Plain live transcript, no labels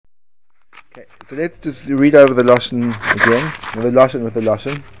Okay, so let's just read over the Lashon again, with the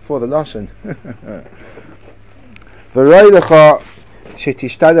Lashon, for the Lashon. V'roilecha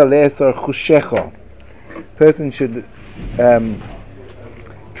shetishtadel le'esor chushecha. Person should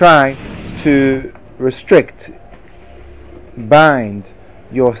try to restrict, bind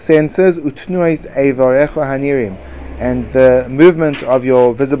your senses, utnuis eivarecha hanirim, and the movement of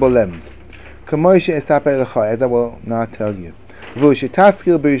your visible limbs. Kamoishe esaper lecha, as I will now tell you. The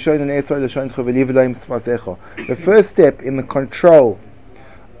first step in the control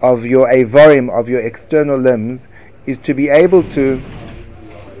of your avarim, of your external limbs, is to be able to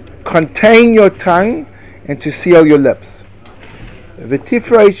contain your tongue and to seal your lips.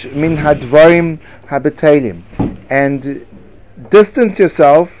 V'tifresh min hadvarim habetalim, and distance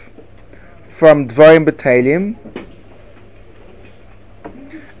yourself from dvarim betalim.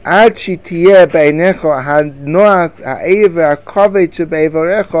 Ad shitiyeh beinecha hanoas ha'ever ha'koved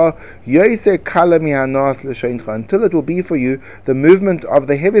shebeivarecha yoser kala mihanoas l'sheincha, until it will be for you the movement of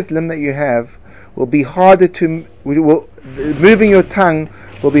the heaviest limb that you have will be harder to moving your tongue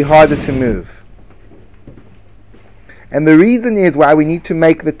will be harder to move. And the reason is why we need to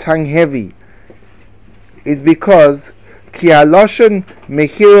make the tongue heavy is because ki haloshen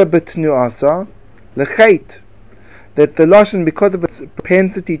mehira b'tnuasa l'chait, that the Lashon, because of its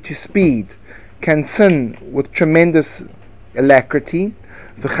propensity to speed, can sin with tremendous alacrity.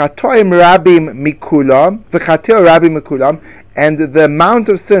 V'chatoim rabim mikulam, and the amount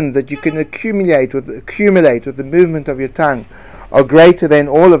of sins that you can accumulate with the movement of your tongue are greater than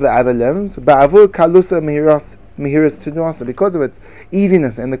all of the other limbs. Ba'avur kalusa mihiras tenuasa, because of its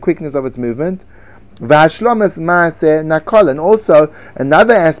easiness and the quickness of its movement. V'hashlomas maaseh nakol, and also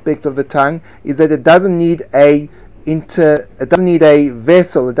another aspect of the tongue is that it doesn't need a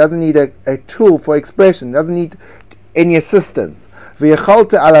vessel, it doesn't need a tool for expression, it doesn't need any assistance. And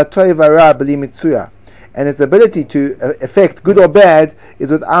its ability to affect good or bad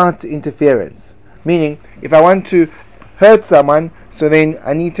is without interference. Meaning, if I want to hurt someone, so then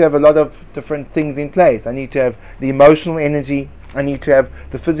I need to have a lot of different things in place. I need to have the emotional energy, I need to have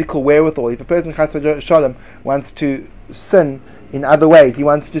the physical wherewithal. If a person, chas v'shalom, wants to sin in other ways, he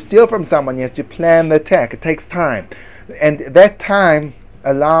wants to steal from someone, he has to plan the attack. It takes time, and that time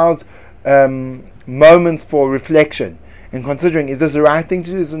allows moments for reflection and considering, is this the right thing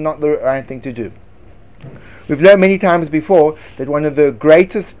to do, is it not the right thing to do. We've learned many times before that one of the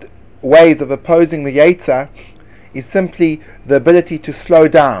greatest ways of opposing the Yetzer is simply the ability to slow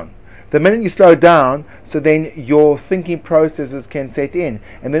down. The minute you slow down, so then your thinking processes can set in,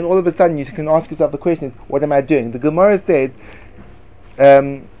 and then all of a sudden you can ask yourself the question is, what am I doing? The Gemara says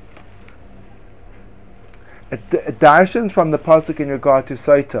darshans from the pasuk in regard to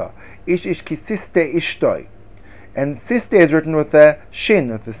Sota, ish kisiste ishtoi, and siste is written with a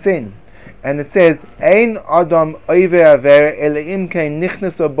shin, with a sin, and it says ein adam oiver aver eleim kein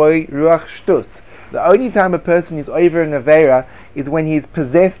nichnas oboy ruach shtus. The only time a person is over an avera is when he is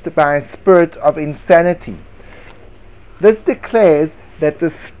possessed by a spirit of insanity. This declares that the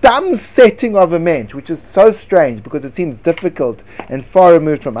stam setting of a mensch, which is so strange because it seems difficult and far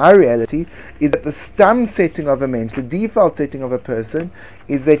removed from our reality, is that the stam setting of a mensch, the default setting of a person,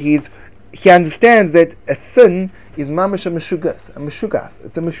 is that he understands that a sin is mamash a meshugas.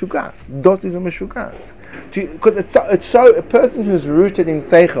 It's a meshugas. Dos is a meshugas. Because it's so a person who's rooted in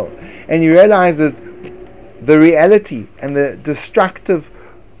seichel and he realizes the reality and the destructive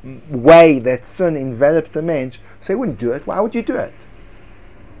way that sin envelops a mensch, so he wouldn't do it. Why would you do it?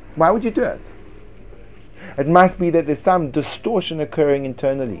 Why would you do it? It must be that there's some distortion occurring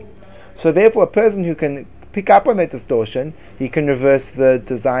internally. So therefore a person who can pick up on that distortion, he can reverse the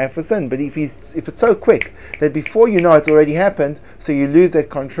desire for sin. But if it's so quick that before you know it's already happened, so you lose that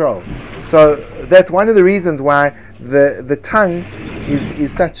control. So that's one of the reasons why the tongue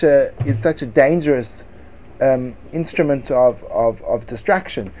is such a dangerous instrument of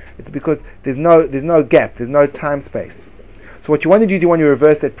distraction. It's because there's no gap, there's no time space. So what you want to do is you want to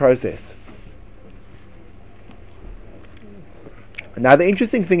reverse that process. Now the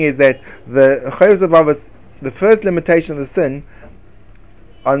interesting thing is that the first limitation of the sin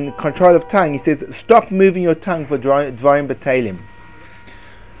on control of tongue, he says, stop moving your tongue for dvarim betalim.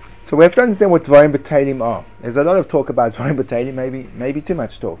 So we have to understand what dvarim betalim are. There's a lot of talk about dvarim betalim, maybe too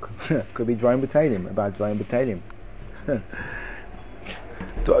much talk. Could be dvarim betalim, about dvarim betalim.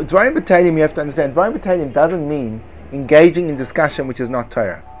 Dvarim betalim, you have to understand, dvarim betalim doesn't mean engaging in discussion which is not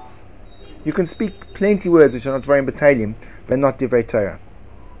Torah. You can speak plenty words which are not dvarim betalim, but not divrei Torah.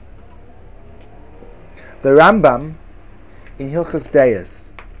 The Rambam in Hilchos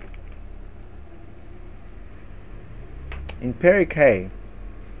Deis, in Perek Hay,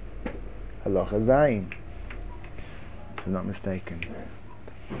 Halacha Zayin, if I'm not mistaken,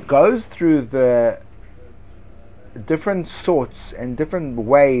 goes through the different sorts and different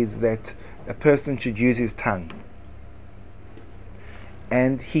ways that a person should use his tongue.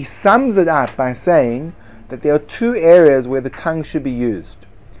 And he sums it up by saying that there are two areas where the tongue should be used.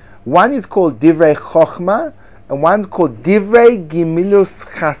 One is called Divrei Chochma, and one's called Divrei Gimilus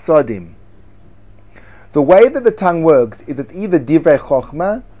Chasodim. The way that the tongue works is it's either Divrei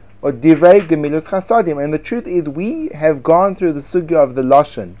Chochma or Divrei Gemilus Chasodim. And the truth is, we have gone through the sugya of the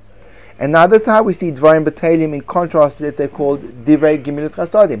Lashon. And now this is how we see Dvarim B'Teilim in contrast to what they're called Divrei Gemilus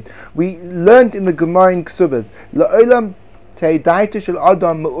Chasodim. We learned in the Gemara in Ksubas, La'olam Te'daita Shel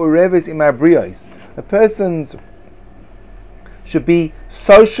Adam Me'ureves Im Abrios. A person should be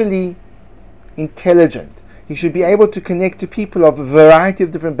socially intelligent. He should be able to connect to people of a variety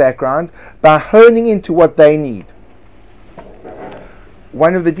of different backgrounds by honing into what they need.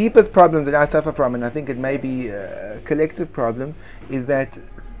 One of the deepest problems that I suffer from, and I think it may be a collective problem, is that,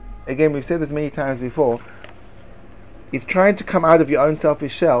 again, we've said this many times before, is trying to come out of your own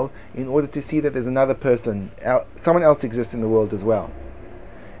selfish shell in order to see that there's another person, someone else exists in the world as well.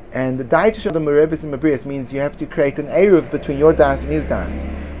 And the Daitish of the Merevis and Mabrias means you have to create an eruv between your das and his das,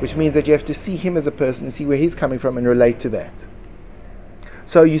 which means that you have to see him as a person and see where he's coming from and relate to that.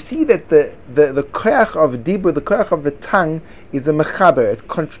 So you see that the koach of dibur, the koach of the tongue, is a mechaber.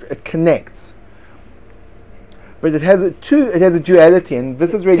 It connects, but it has a duality, and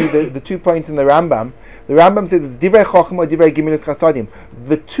this is really the 2 points in the Rambam. The Rambam says it's divrei chochma or divrei gimilus chasadim.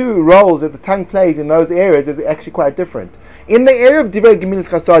 The two roles that the tongue plays in those areas is actually quite different. In the area of divrei gimilus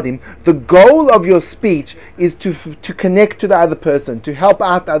chasadim, the goal of your speech is to connect to the other person, to help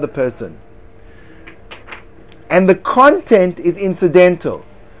out the other person. And the content is incidental.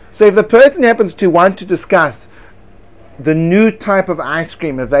 So if the person happens to want to discuss the new type of ice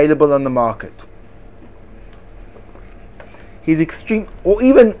cream available on the market, he's extreme, or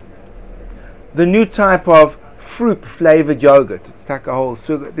even the new type of fruit flavored yogurt. It's like a whole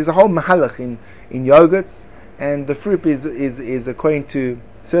sugar. There's a whole mahalach in yogurts, and the fruit is according to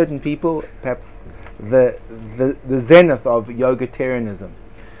certain people perhaps the zenith of yogurtarianism.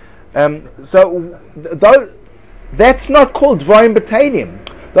 That's not called Dvarim B'Teilim.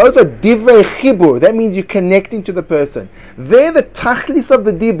 Those are Divrei Chibur. That means you're connecting to the person. There, the tachlis of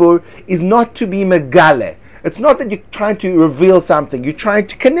the Dibur is not to be megale. It's not that you're trying to reveal something. You're trying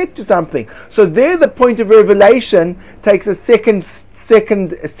to connect to something. So there, the point of revelation takes a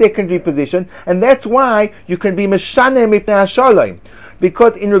secondary position, and that's why you can be Meshaneh Mipnei HaShalom.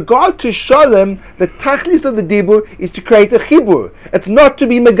 Because in regard to Shalom, the tachlis of the dibur is to create a chibur. It's not to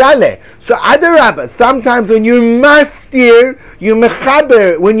be megale. So adarabah, sometimes when you mastir, you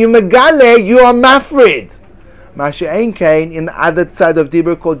mechaber. When you megale, you are mafrid. Masha ein kain, in the other side of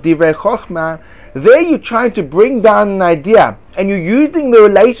dibur called divrei chochma, there you're trying to bring down an idea, and you're using the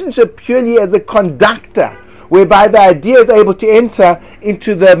relationship purely as a conductor, whereby the idea is able to enter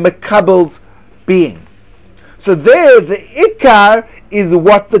into the mekabel's being. So there, the ikar is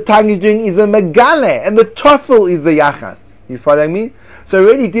what the tongue is doing, is a megale, and the tofel is the yachas. You following me? So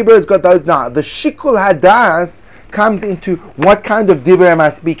really, dibur has got those now. The shikul hadas comes into what kind of dibur am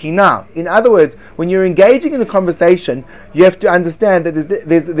I speaking now. In other words, when you're engaging in a conversation, you have to understand that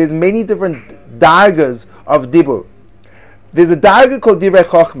there's many different dargas of dibur. There's a darga called divrei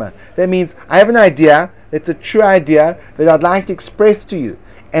chochma. That means I have an idea, it's a true idea that I'd like to express to you.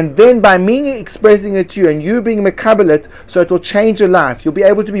 And then by me expressing it to you and you being mekabelet, so it will change your life. You'll be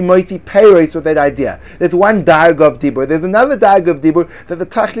able to be moiti peiros with that idea. There's one darg of dibur. There's another darg of dibur that the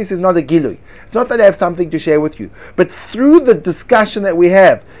tachlis is not a gilui. It's not that I have something to share with you. But through the discussion that we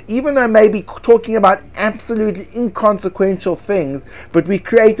have, even though I may be talking about absolutely inconsequential things, but we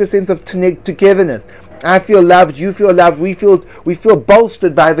create a sense of togetherness. I feel loved, you feel loved, we feel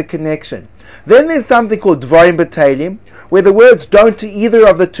bolstered by the connection. Then there's something called Dvarim B'Teilim, where the words don't to either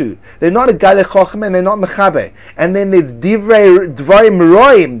of the two. They're not a Galei Chochem and they're not Mechaber. And then there's Dvarim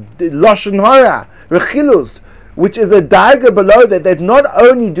Roim, Lashon Hara, Rechilus, which is a darga below that not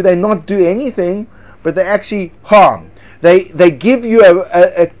only do they not do anything, but they actually harm. They give you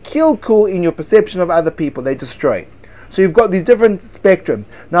a kilkul in your perception of other people. They destroy. So you've got these different spectrums.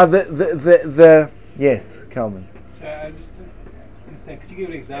 Now yes, Calvin. Could you give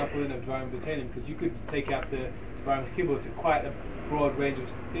an example in of Dvarim B'Teilim? Because you could take out the Dvarim Chibur to quite a broad range of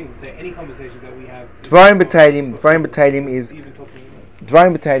things and say any conversations that we have. Dvarim B'Teilim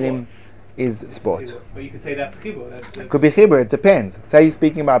is sport. But you could say that's Chibur. It could be Chibur, it depends. Say you're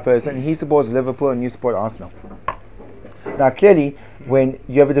speaking about a person and he supports Liverpool and you support Arsenal. Now clearly, when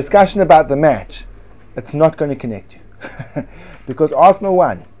you have a discussion about the match, it's not going to connect you. Because Arsenal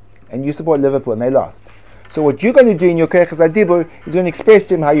won. and you support Liverpool and they lost. So what you're going to do in your Koyach Adibur is going to express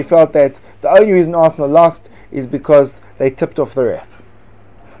to him how you felt that the only reason Arsenal lost is because they tipped off the ref.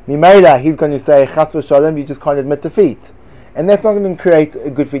 Mimela, he's going to say, Chas v'shalom, you just can't admit defeat. And that's not going to create a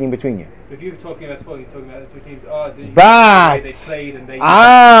good feeling between you. If you're talking about sport, you're talking about the two teams. Oh, the But they played and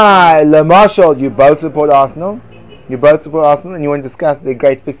they. Marshall, you both support Arsenal. You both support Arsenal, and you want to discuss their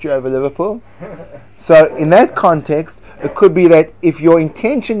great victory over Liverpool. So, in that context, it could be that if your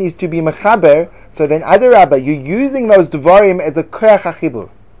intention is to be mechaber, so then adarabba, you're using those dvarim as a koyach hachibur.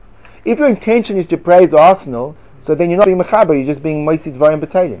 If your intention is to praise Arsenal, so then you're not being mechaber, you're just being moisid dvarim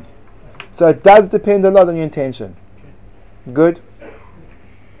b'teilim. So it does depend a lot on your intention. Good?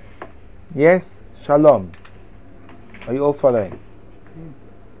 Yes? Shalom. Are you all following?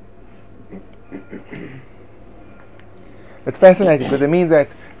 It's fascinating because it means that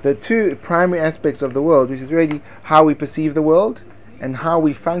the two primary aspects of the world, which is really how we perceive the world and how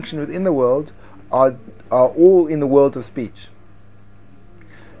we function within the world, are all in the world of speech.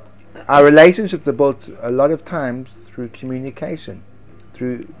 Our relationships are built a lot of times through communication,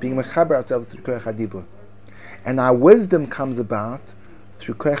 through being mechaber ourselves through koyach hadibur. And our wisdom comes about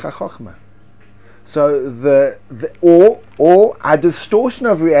through koyach hachochma. So or our distortion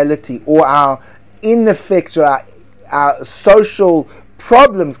of reality, or our ineffect, or our social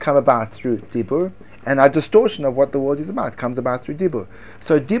problems come about through dibur, and our distortion of what the world is about comes about through dibur.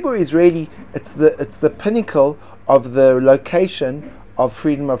 So dibur is really it's the pinnacle of the location of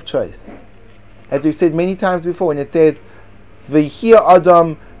freedom of choice. As we've said many times before, when it says v'hia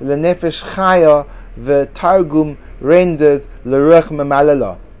adam lenefesh chaya, the Targum renders l'ruach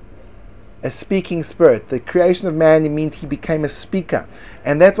memalala, a speaking spirit. The creation of man, it means he became a speaker,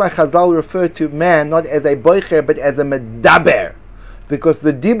 and that's why Chazal referred to man not as a boicher but as a medaber, because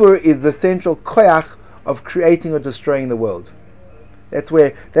the dibur is the central koyach of creating or destroying the world. That's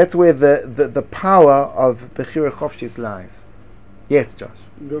where the power of Bechira Chofshis lies. Yes, Josh.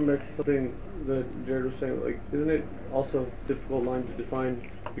 Going back to something that Jared was saying, like, isn't it also a difficult line to define,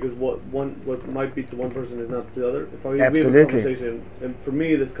 because what might be to one person is not to the other? If we have a conversation, and for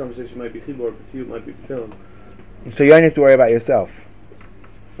me this conversation might be chibur, but to you it might be tefillin. So you only have to worry about yourself.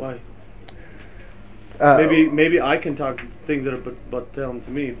 Why? Maybe I can talk things that are but tefillin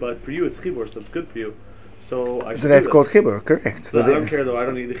to me, but for you it's chibur, so it's good for you. So that's called chibur, correct. So I don't care though. I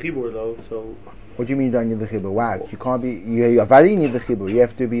don't need the chibur though. So. What do you mean you don't need the chibur? Wow, you can't be. You already need the chibur. You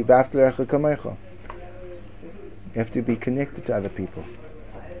have to be v'ahavta l'recha kamecha. You have to be connected to other people.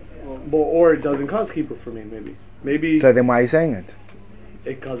 Or it doesn't cause chibur for me. Maybe. So then why are you saying it?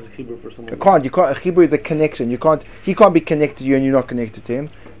 It causes chibur for someone. It can't. You can't. A chibur is a connection. You can't. He can't be connected to you and you're not connected to him.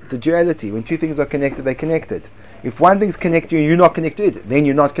 It's a duality. When two things are connected, they're connected. If one thing's connected to you and you're not connected, then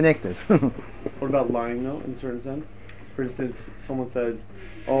you're not connected. What about lying though, in a certain sense? For instance, someone says,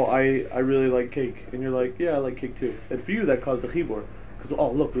 "Oh, I really like cake," and you're like, "Yeah, I like cake too." And for you, that caused a chibur, because oh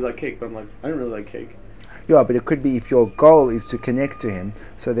look, we like cake, but I'm like, I don't really like cake. Yeah, but it could be if your goal is to connect to him,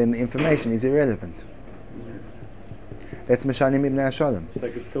 so then the information is irrelevant. Mm-hmm. That's Meshanim Ibn Hashalom. So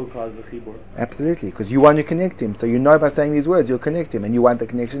that could still cause the chibur. Absolutely, because you want to connect him, so you know by saying these words you'll connect him, and you want the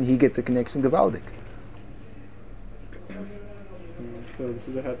connection, he gets the connection, Gavaldik. So this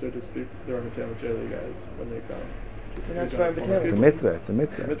is a heter to speak during the Talmud guys when they come. It's a mitzvah. Because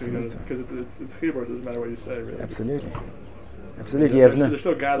it's chibur, so it doesn't matter what you say, really. Absolutely. Yeah, there's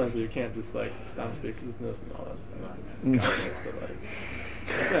still guidelines that you can't just like stam speak business and all that.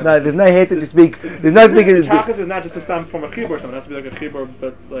 No, there's no heter to speak. There's no speaking. Tachas is not just a stam from a chibur. Someone has to be like a chibur,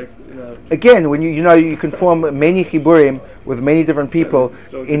 but like Again, when you can form many chiburim with many different people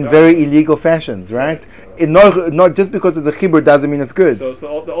in very illegal fashions, right? Not just because it's a chibur doesn't mean it's good. So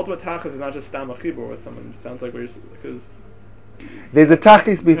the ultimate tachas is not just stam a chibur with someone. It sounds like because there's a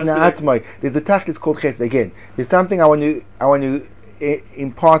tachlis b'fnei atzmai. There's a tachlis called chesed. Again, there's something I want to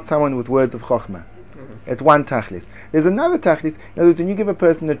impart someone with words of chokhmah. Mm-hmm. It's one tachlis. There's another tachlis. In other words, when you give a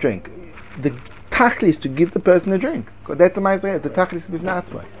person a drink, the tachlis to give the person a drink. That's a ma'aseh. It's a tachlis b'fnei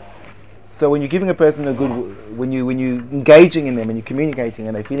atzmai. So when you're giving a person a good, when you engaging in them and you're communicating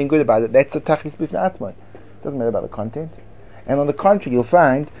and they're feeling good about it, that's a tachlis b'fnei atzmai. It doesn't matter about the content. And on the contrary, you'll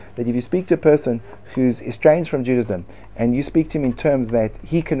find that if you speak to a person who's estranged from Judaism and you speak to him in terms that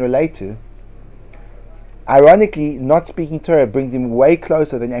he can relate to, ironically, not speaking Torah brings him way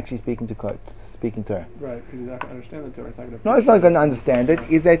closer than actually speaking Torah. Right, because he's not going to understand the Torah. No, he's not going to understand it.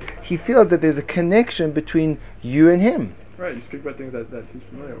 Is that he feels that there's a connection between you and him. Right, you speak about things that he's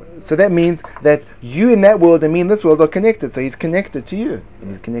familiar with. So that means that you in that world and me in this world are connected. So he's connected to you and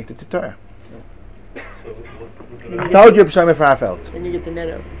he's connected to Torah. I told you B'Shem Efrafelt. Then you get the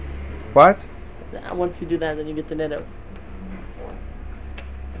netto. What? Once you do that, then you get the netto.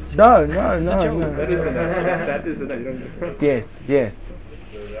 No. That is the net. Yes.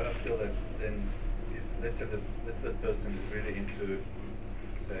 So I don't feel that then, let's say the person is really into,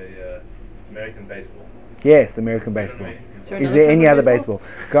 say, American baseball. Yes, American baseball. Sorry, Is there any other baseball?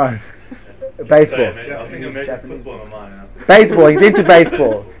 Go on. Baseball. Sorry, I was thinking American football in my mind. Baseball. He's into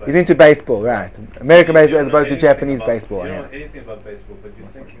baseball. He's into baseball, right? American baseball as opposed to Japanese baseball. You don't know anything about baseball, but you're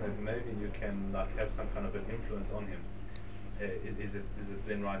thinking that maybe you can have some kind of an influence on him. Is it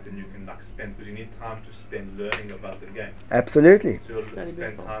then right that you can spend, because you need time to spend learning about the game. Absolutely. So you'll spend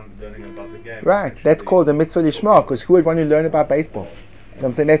time learning about the game. Right. That's called a mitzvah lishma, because who would want to learn about baseball? You know what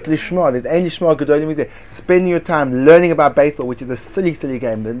I'm saying? That's lishma. There's only lishma gedolim is there. Spending your time learning about baseball, which is a silly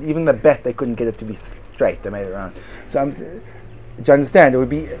game. Even the bat, they couldn't get it to be straight. They made it round. So do you understand? It would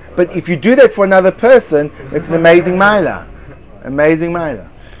be. But if you do that for another person, it's an amazing milah. Amazing milah.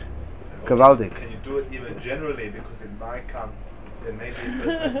 Kavaldik. Can you do it even generally, because it might come. There may be a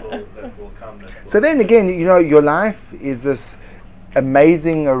person that will come. So then again, your life is this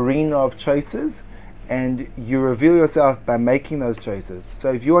amazing arena of choices, and you reveal yourself by making those choices.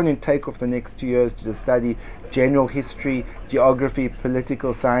 So if you want to take off the next 2 years to just study general history, geography,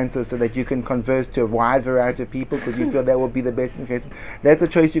 political sciences, so that you can converse to a wide variety of people because you feel that will be the best in case, that's a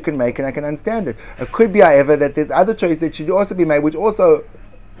choice you can make, and I can understand it. It could be, however, that there's other choices that should also be made which also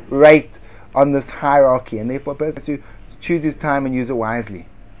rate on this hierarchy, and therefore a person has to choose his time and use it wisely.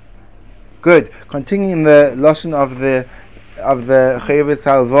 Good. Continuing the lashon of the Chayavis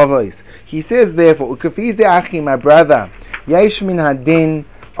Halvavos. He says therefore, Ukafize Achi, my brother, Yesh min hadin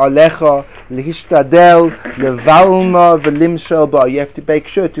alecha lehishtadel levalma v'limshel ba. You have to make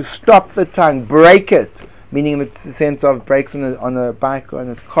sure to stop the tongue, break it, meaning in the sense of brakes on a bike or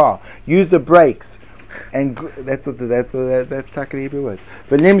on a car. Use the brakes, and that's Taka Hebrew word.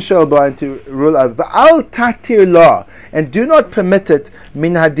 V'limshel ba, and to rule over. V'al tatir la, and do not permit it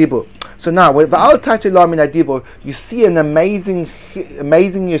min hadibur. So now, with V'al tatir la min hadibur, you see an amazing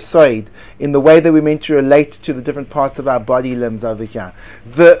yisoid in the way that we're meant to relate to the different parts of our body limbs over here.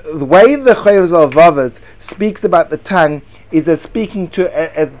 The way the Chayav Zalvavas speaks about the tongue is as speaking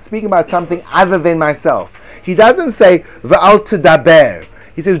about something other than myself. He doesn't say V'al tedaber.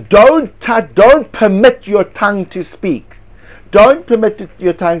 He says don't permit your tongue to speak. Don't permit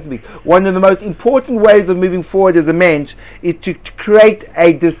your tongue to speak. One of the most important ways of moving forward as a mensch is to create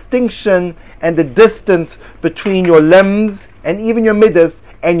a distinction and a distance between your limbs and even your midas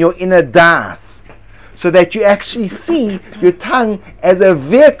and your inner das, so that you actually see your tongue as a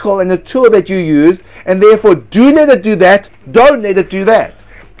vehicle and a tool that you use, and therefore do let it do that, don't let it do that,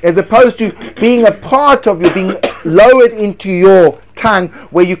 as opposed to being a part of you, being lowered into your tongue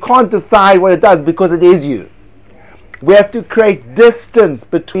where you can't decide what it does because it is you. We have to create distance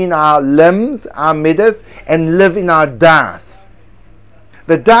between our limbs, our midas, and live in our das.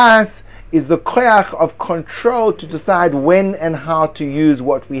 The das is the koyach of control to decide when and how to use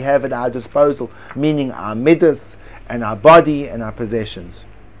what we have at our disposal, meaning our midas and our body and our possessions.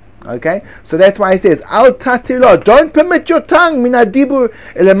 Okay? So that's why he says, Al tatir, don't permit your tongue, min hadibur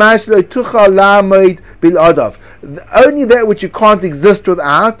elamash lo tuchal la'amoid bil adav. Only that which you can't exist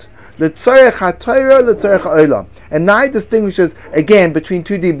without, l'tzorech ha'torah, l'tzorech ha'olam. And now he distinguishes again between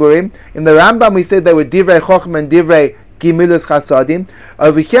two diburim. In the Rambam we said they were divrei chochma and divrei gimilus chasadim.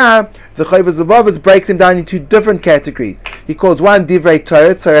 Over here, the Chayav Zalvavos breaks them down into different categories. He calls one divrei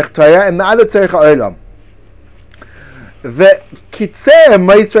Torah, tzorech Torah, and the other tzorech ha'olam.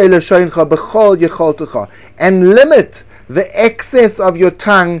 And limit the excess of your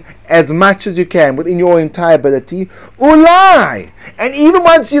tongue as much as you can within your entire ability. Ulai! And even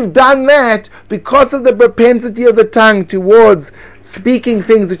once you've done that, because of the propensity of the tongue towards speaking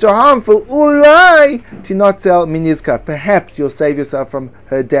things which are harmful, ulai tinotzel minizka, perhaps you'll save yourself from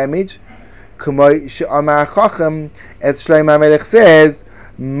her damage. Kumoy she'amar chacham, as Shlomo HaMelech says,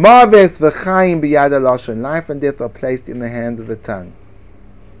 Maves v'chaim b'yad ha'lashon. Life and death are placed in the hands of the tongue.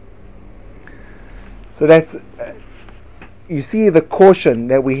 So that's, you see the caution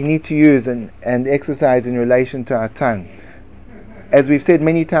that we need to use and exercise in relation to our tongue. As we've said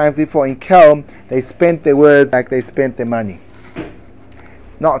many times before, in Kelm, they spent their words like they spent their money.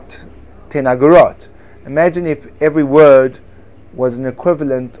 Not 10 agorot. Imagine if every word was an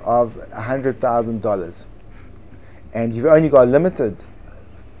equivalent of $100,000. And you've only got limited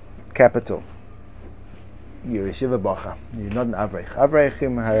capital. You're a shiva bacha. You're not an avrech.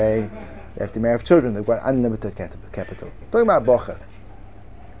 Avrechim harei, they have to marry children. They've got unlimited capital. Talking about bacha.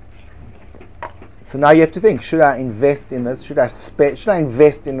 So now you have to think: should I invest in this? Should I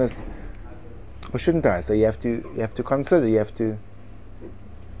invest in this, or shouldn't I? So you have to consider. You have to,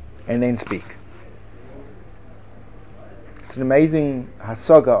 and then speak. It's an amazing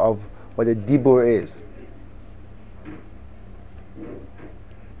hasaga of what a dibur is.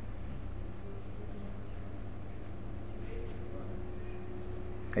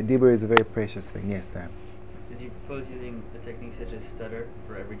 A dibur is a very precious thing. Yes, Sam. Did you propose using a technique such as stutter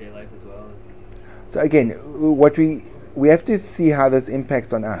for everyday life as well? So again, what we have to see how this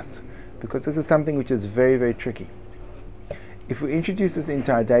impacts on us, because this is something which is very, very tricky. If we introduce this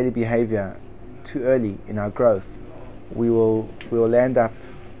into our daily behavior too early in our growth, we will land up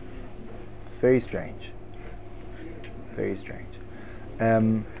very strange. Very strange.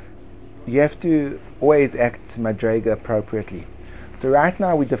 You have to always act madrega appropriately. So right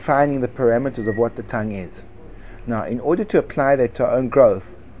now we're defining the parameters of what the tongue is. Now, in order to apply that to our own growth,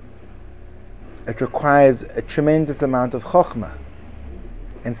 it requires a tremendous amount of chokhmah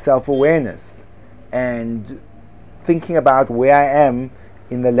and self-awareness and thinking about where I am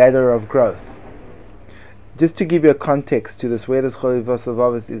in the ladder of growth. Just to give you a context to this, where this Chovos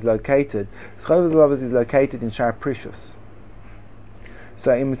HaLevavos is located, Chovos HaLevavos is located in Shar Prishus.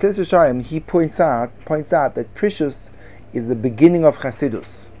 So in Mesilas Yesharim, he points out that Prishus is the beginning of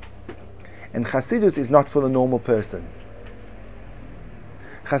Chasidus, and Chasidus is not for the normal person.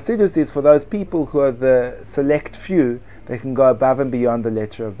 Chasidus is for those people who are the select few that can go above and beyond the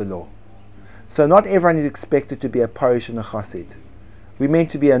letter of the law. So not everyone is expected to be a parish and a chassid. We're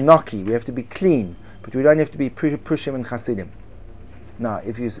meant to be a noki, we have to be clean, but we don't have to be pushim and chassidim. Now,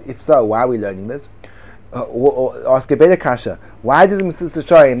 if so, why are we learning this? Or ask a better kasha. Why does the Mesilas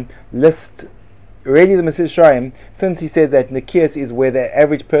Yesharim list really the Mesilas Yesharim, since he says that Nikias is where the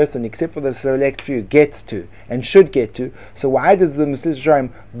average person, except for the select few, gets to and should get to, so why does the Mesilas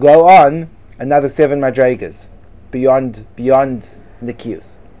Yesharim go on another 7 madregas beyond Nikias?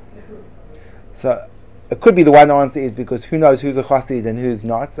 So it could be the one answer is because who knows who's a chassid and who's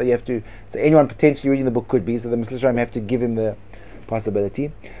not, so anyone potentially reading the book could be, so the Mesilas Yesharim have to give him the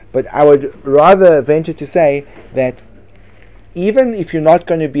possibility. But I would rather venture to say that even if you're not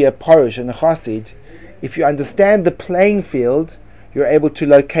going to be a parish and a chassid, if you understand the playing field, you're able to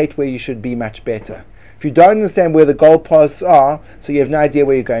locate where you should be much better. If you don't understand where the goalposts are, so you have no idea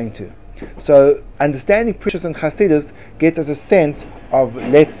where you're going to. So understanding Prishus and Chasidus gets us a sense of,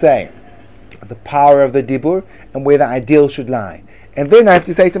 let's say, the power of the dibur and where the ideal should lie. And then I have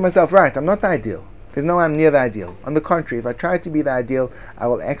to say to myself, right, I'm not the ideal. There's no way I'm near the ideal. On the contrary, if I try to be the ideal, I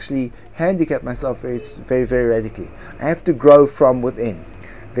will actually handicap myself very, very, very radically. I have to grow from within.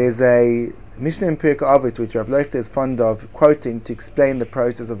 There's a Mishnah in Pirkei Avos which Rav Leuchter is fond of quoting to explain the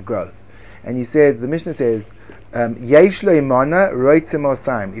process of growth. And the Mishnah says, Yesh lo imana roitzim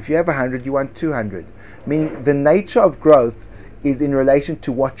osaim. If you have 100, you want 200. Meaning the nature of growth is in relation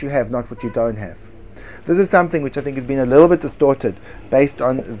to what you have, not what you don't have. This is something which I think has been a little bit distorted based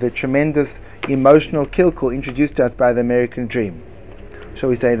on the tremendous emotional kilkul introduced to us by the American dream. Shall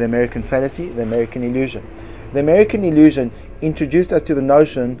we say the American fallacy, the American illusion. The American illusion introduced us to the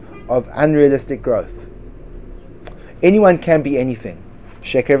notion of unrealistic growth. Anyone can be anything.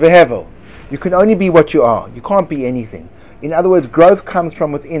 Sheker v'hevel. You can only be what you are. You can't be anything. In other words, growth comes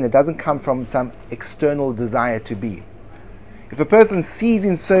from within. It doesn't come from some external desire to be. If a person sees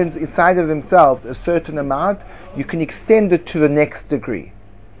inside of themselves a certain amount, you can extend it to the next degree.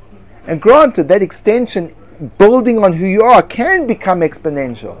 And granted, that extension, building on who you are, can become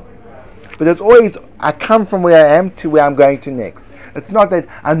exponential. But it's always, I come from where I am to where I'm going to next. It's not that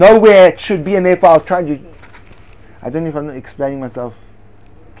I know where it should be and therefore I'll try to... I don't know if I'm explaining myself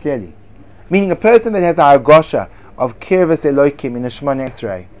clearly. Meaning a person that has a hargosha of kirvas Elokim in the Shemona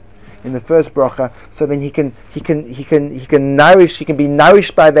Esrei, in the first bracha, so then he can be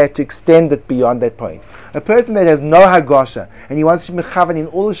nourished by that to extend it beyond that point. A person that has no hagosha and he wants to mechavan in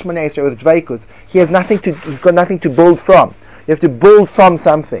all the Shemona Esrei with dveikus, he's got nothing to build from. You have to build from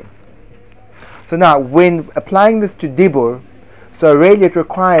something. So now, when applying this to dibur, so really it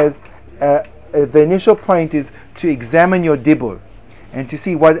requires the initial point is to examine your dibur and to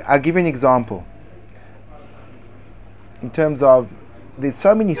see what. I'll give you an example. In terms of, there's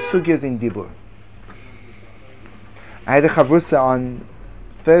so many sugyas in dibur. I had a chavrusa on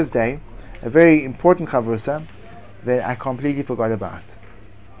Thursday, a very important chavrusa that I completely forgot about.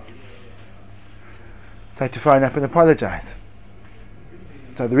 So I had to phone up and apologize.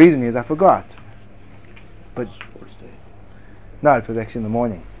 So the reason is I forgot. But no, it was actually in the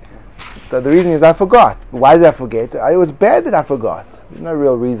morning. So the reason is I forgot. Why did I forget? It was bad that I forgot. There's no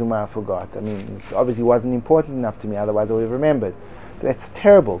real reason why I forgot. I mean, it obviously wasn't important enough to me, otherwise I would have remembered. So that's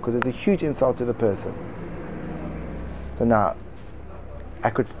terrible, because it's a huge insult to the person. So now, I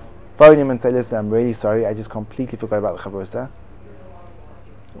could phone him and say, listen, I'm really sorry, I just completely forgot about the chavrusa,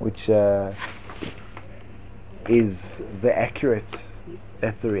 which is the accurate,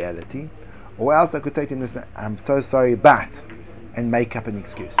 that's the reality. Or else I could say to him, listen, I'm so sorry, but, and make up an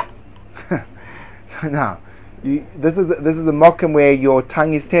excuse. So now, this is the mokum where your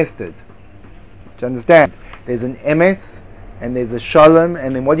tongue is tested. Do you understand? There's an emes, and there's a shalom,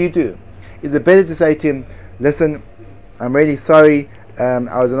 and then what do? Is it better to say to him, listen, I'm really sorry,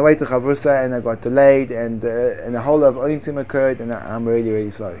 I was on the way to Chavrusa and I got delayed, and a whole lot of oinsim occurred, and I'm really,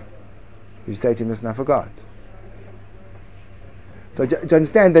 really sorry. You say to him, listen, I forgot. So do you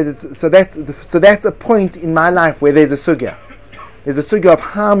understand that? So that's a point in my life where there's a sugya. There's a sugya of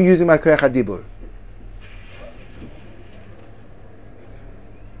how I'm using my koyach hadibur.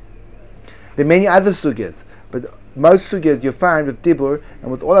 There are many other sugyas, but most sugyas you find with dibur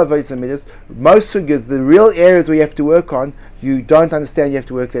and with all our voice and midas, most sugyas, the real areas where you have to work on, you don't understand you have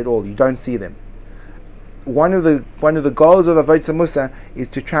to work there at all. You don't see them. One of the goals of Avodah Musa is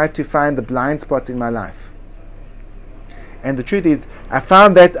to try to find the blind spots in my life. And the truth is, I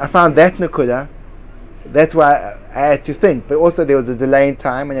found that nakuda. That's why I had to think. But also there was a delay in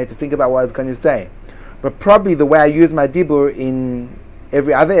time, and I had to think about what I was going to say. But probably the way I use my dibur in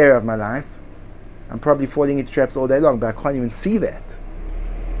every other area of my life, I'm probably falling into traps all day long, but I can't even see that.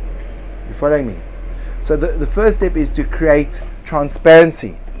 You following me? So the first step is to create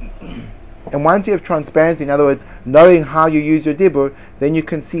transparency. And once you have transparency, in other words, knowing how you use your dibur, then you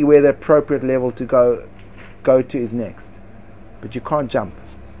can see where the appropriate level to go to is next. But you can't jump.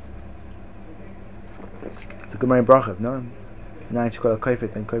 It's a Gemara in Brachas, no? No, you call it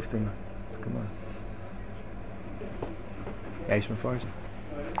Koifet and Koifet. It's a Gemara. Yesh Mefarshim.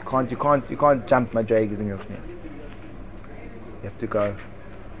 You can't jump madregas in your chnes. You have to go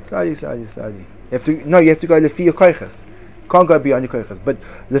slowly. You have to go lefi your koiches. Can't go beyond your koiches. But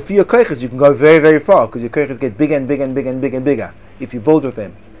lefi your koiches, you can go very, very far, because your koiches get bigger and bigger if you build with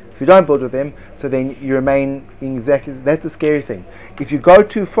them. If you don't build with them, so then you remain exactly. That's a scary thing. If you go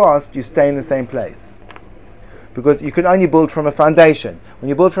too fast, you stay in the same place, because you can only build from a foundation. When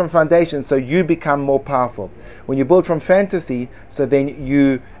you build from a foundation, so you become more powerful. When you build from fantasy, so then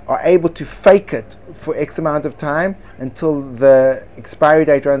you are able to fake it for X amount of time until the expiry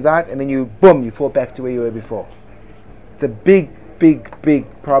date runs out, and then you fall back to where you were before. It's a big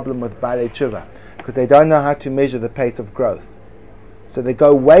problem with Baalei Tshuva, because they don't know how to measure the pace of growth. So they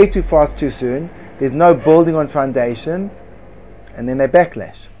go way too fast too soon, there's no building on foundations, and then they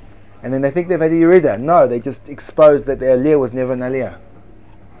backlash. And then they think they've had a Yerida. No, they just exposed that their Aliyah was never an Aliyah.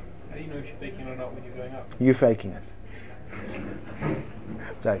 How do you know if you're faking it or not when you're going up? You're faking it.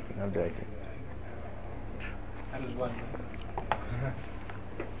 I'm joking. How does one?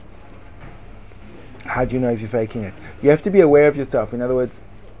 How do you know if you're faking it? You have to be aware of yourself. In other words,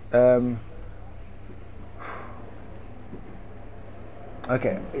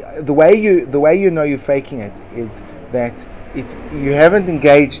 okay, the way you know you're faking it is that if you haven't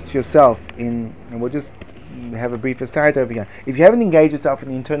engaged yourself in, and we'll just have a brief aside over here, if you haven't engaged yourself in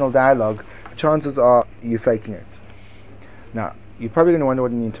the internal dialogue, chances are you're faking it. Now, you're probably going to wonder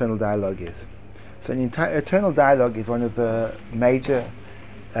what an internal dialogue is. So an internal dialogue is one of the major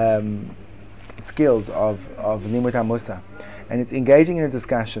skills of Limud HaMusa, and it's engaging in a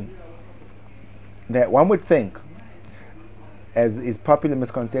discussion that one would think, as is popular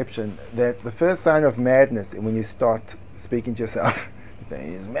misconception, that the first sign of madness when you start speaking to yourself,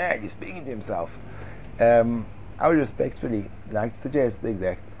 saying he's mad, he's speaking to himself. I would respectfully like to suggest the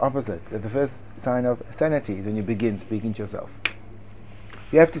exact opposite, that the first sign of sanity is when you begin speaking to yourself.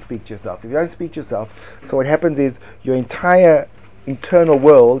 You have to speak to yourself. If you don't speak to yourself, so what happens is your entire internal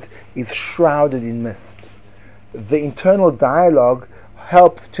world is shrouded in mist. The internal dialogue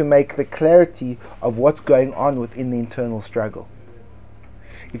helps to make the clarity of what's going on within the internal struggle.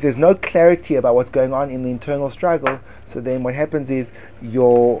 If there's no clarity about what's going on in the internal struggle, so then what happens is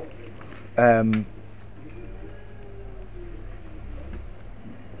your let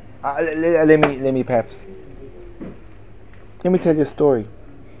me tell you a story.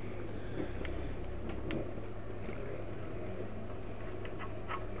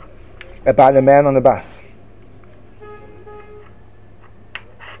 About a man on a bus.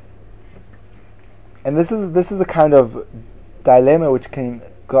 And this is a kind of dilemma which can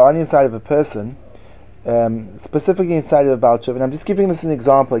go on inside of a person, specifically inside of a Baal Tshuva. And I'm just giving this an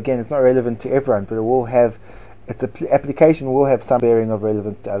example. Again, it's not relevant to everyone, but it will have, its application will have some bearing of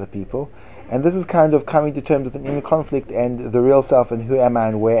relevance to other people. And this is kind of coming to terms with an inner conflict and the real self, and who am I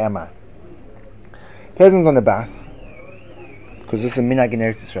and where am I. Person's on the bus, because this is a minhag in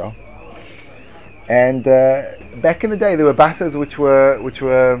Eretz Yisrael. And back in the day, there were buses which were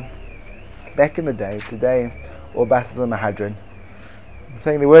back in the day. Today, all buses are mahadran. I'm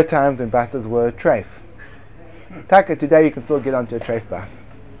saying there were times when buses were treif. Taka, today you can still get onto a treif bus.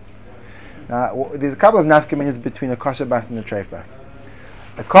 There's a couple of nafkaminas between a kosher bus and a treif bus.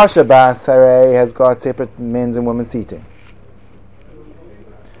 A kosher bus, hooray, has got separate men's and women's seating.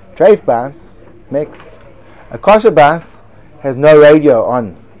 Treif bus, mixed. A kosher bus has no radio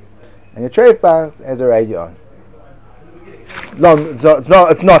on, and a treif bus has a radio on.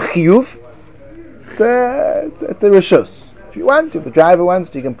 It's not chiyuv. It's a rishus. If you want, if the driver wants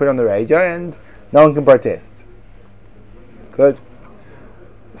to, you can put on the radio and no one can protest. Good.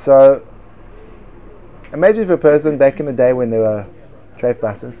 So, imagine if a person back in the day when there were treif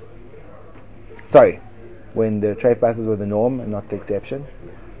buses, when the treif buses were the norm and not the exception.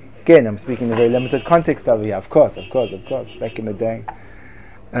 Again, I'm speaking in a very limited context over here. Of course, back in the day.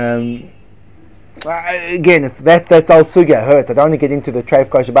 Again, that's all sugya hurts. I don't want to get into the treif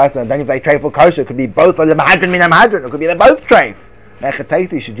kosher bus. I don't know if they treif or kosher. It could be both or lemahadrin min amahadrin. It could be they're both treif.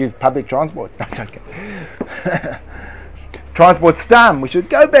 Nechatesi should use public transport. Transport stam. We should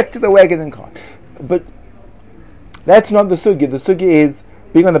go back to the wagon and cart. But that's not the sugya. The sugya is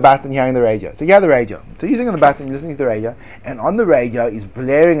being on the bus and hearing the radio. So you have the radio. So you're sitting on the bus and you're listening to the radio, and on the radio is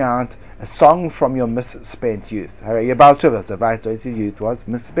blaring out a song from your misspent youth. Your Baal Tshuva, so vice versa, your youth was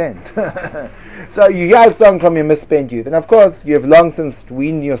misspent. So you hear a song from your misspent youth, and of course you have long since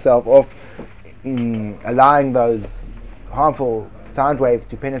weaned yourself off in allowing those harmful sound waves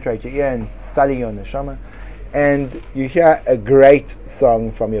to penetrate your ear and sully your neshama, and you hear a great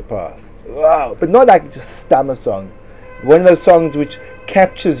song from your past. Wow! But not like just a stammer song. One of those songs which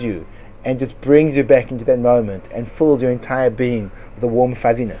captures you and just brings you back into that moment and fills your entire being with a warm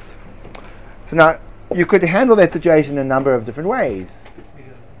fuzziness. So now, you could handle that situation in a number of different ways.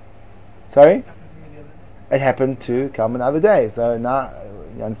 Sorry? It happened to Kalman the other day. So now,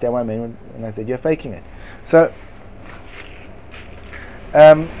 you understand what I mean when I said you're faking it. So,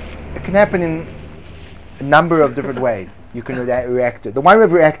 it can happen in a number of different ways. You can react to it. The one way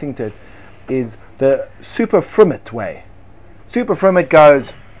of reacting to it is the super frumit way. Super frumit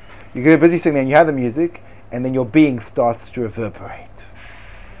goes, you get a busy sitting there and you have the music, and then your being starts to reverberate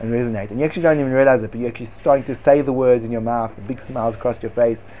and resonate. And you actually don't even realize it, but you're actually starting to say the words in your mouth, the big smiles across your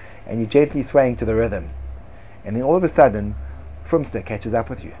face, and you're gently swaying to the rhythm. And then all of a sudden, Frumster catches up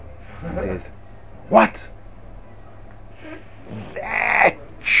with you and says, "What? That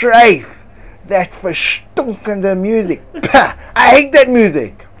treif, that verstunkende music. Pah, I hate that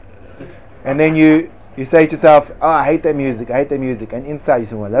music." And then you say to yourself, "Oh, I hate that music, and inside you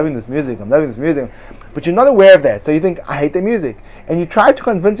say, "Well, I'm loving this music, but you're not aware of that, so you think, "I hate the music," and you try to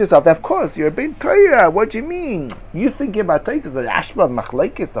convince yourself that, of course, you're a bit Torah. What do you mean? You're thinking about Torah, the Ashbal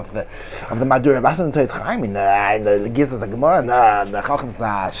Machlekes of the Madura Basan and Torah Chaim, and the Gizas Gemara, and the Chacham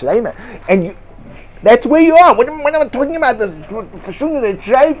Shleima, and that's where you are. When I'm talking about the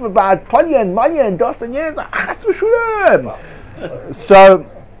treif, about Polya and Malya and Dos and Yes, so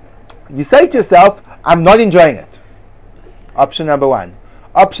you say to yourself, "I'm not enjoying it." Option number one.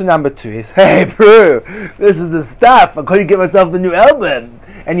 Option number two is, "Hey bro, this is the stuff. I'm going to get myself the new album,"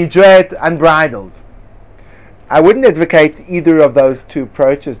 and you enjoy it unbridled. I wouldn't advocate either of those two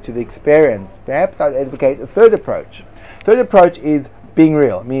approaches to the experience. Perhaps I'd advocate a third approach. Third approach is being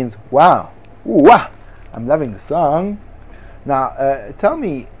real. It means, wow, ooh, wow, I'm loving the song. Now, tell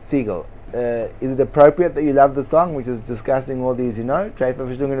me, Siegel, is it appropriate that you love the song, which is discussing all these, Treif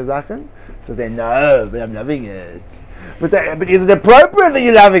Verstungene Sachen? So say, "No, but I'm loving it." But is it appropriate that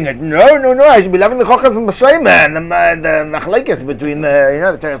you're loving it? No, I should be loving the Chochas from B'Shleima and the Machlekes between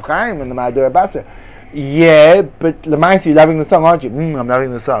the Teres Chaim and the Ma'adura Basra. Yeah, but Lamaisa, you're loving the song, aren't you? I'm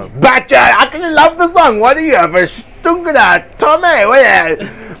loving the song. But how can you love the song? What are you, Verstungene Tomei?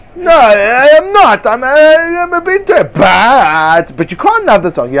 No, I'm not. I'm a bit but you can't love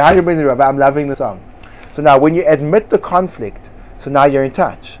the song. You're 100% right, but I'm loving the song. So now, when you admit the conflict, so now you're in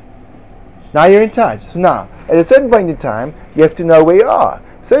touch. So now, at a certain point in time, you have to know where you are.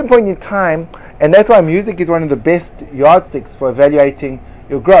 A certain point in time, and that's why music is one of the best yardsticks for evaluating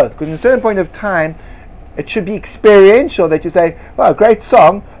your growth. Because in a certain point of time, it should be experiential that you say, "Well, great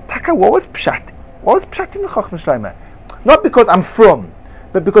song. Taka, what was pshat? What was pshat in the Chochmah Shleima?" Not because I'm from,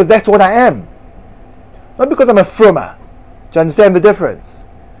 but because that's what I am. Not because I'm a frummer. Do you understand the difference?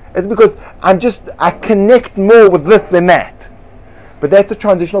 It's because I connect more with this than that. But that's a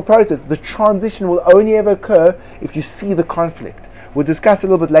transitional process. The transition will only ever occur if you see the conflict. We'll discuss a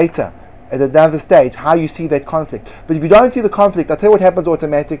little bit later at another stage how you see that conflict. But if you don't see the conflict, I'll tell you what happens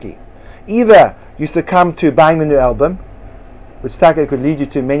automatically. Either you succumb to buying the new album, which Taka could lead you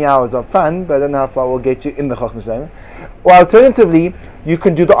to many hours of fun, but I don't know how far will get you in the Chochmah Shleima. Or alternatively, you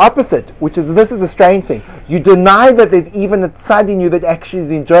can do the opposite, which is, this is a strange thing. You deny that there's even a tzad in you that actually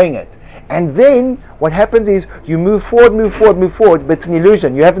is enjoying it. And then what happens is you move forward, but it's an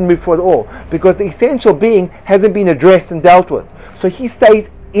illusion. You haven't moved forward at all because the essential being hasn't been addressed and dealt with. So he stays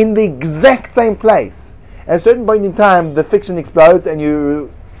in the exact same place. At a certain point in time, the fiction explodes and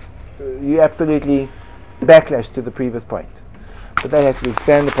you absolutely backlash to the previous point. But that has to be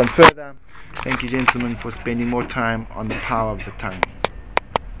expanded upon further. Thank you, gentlemen, for spending more time on the power of the tongue.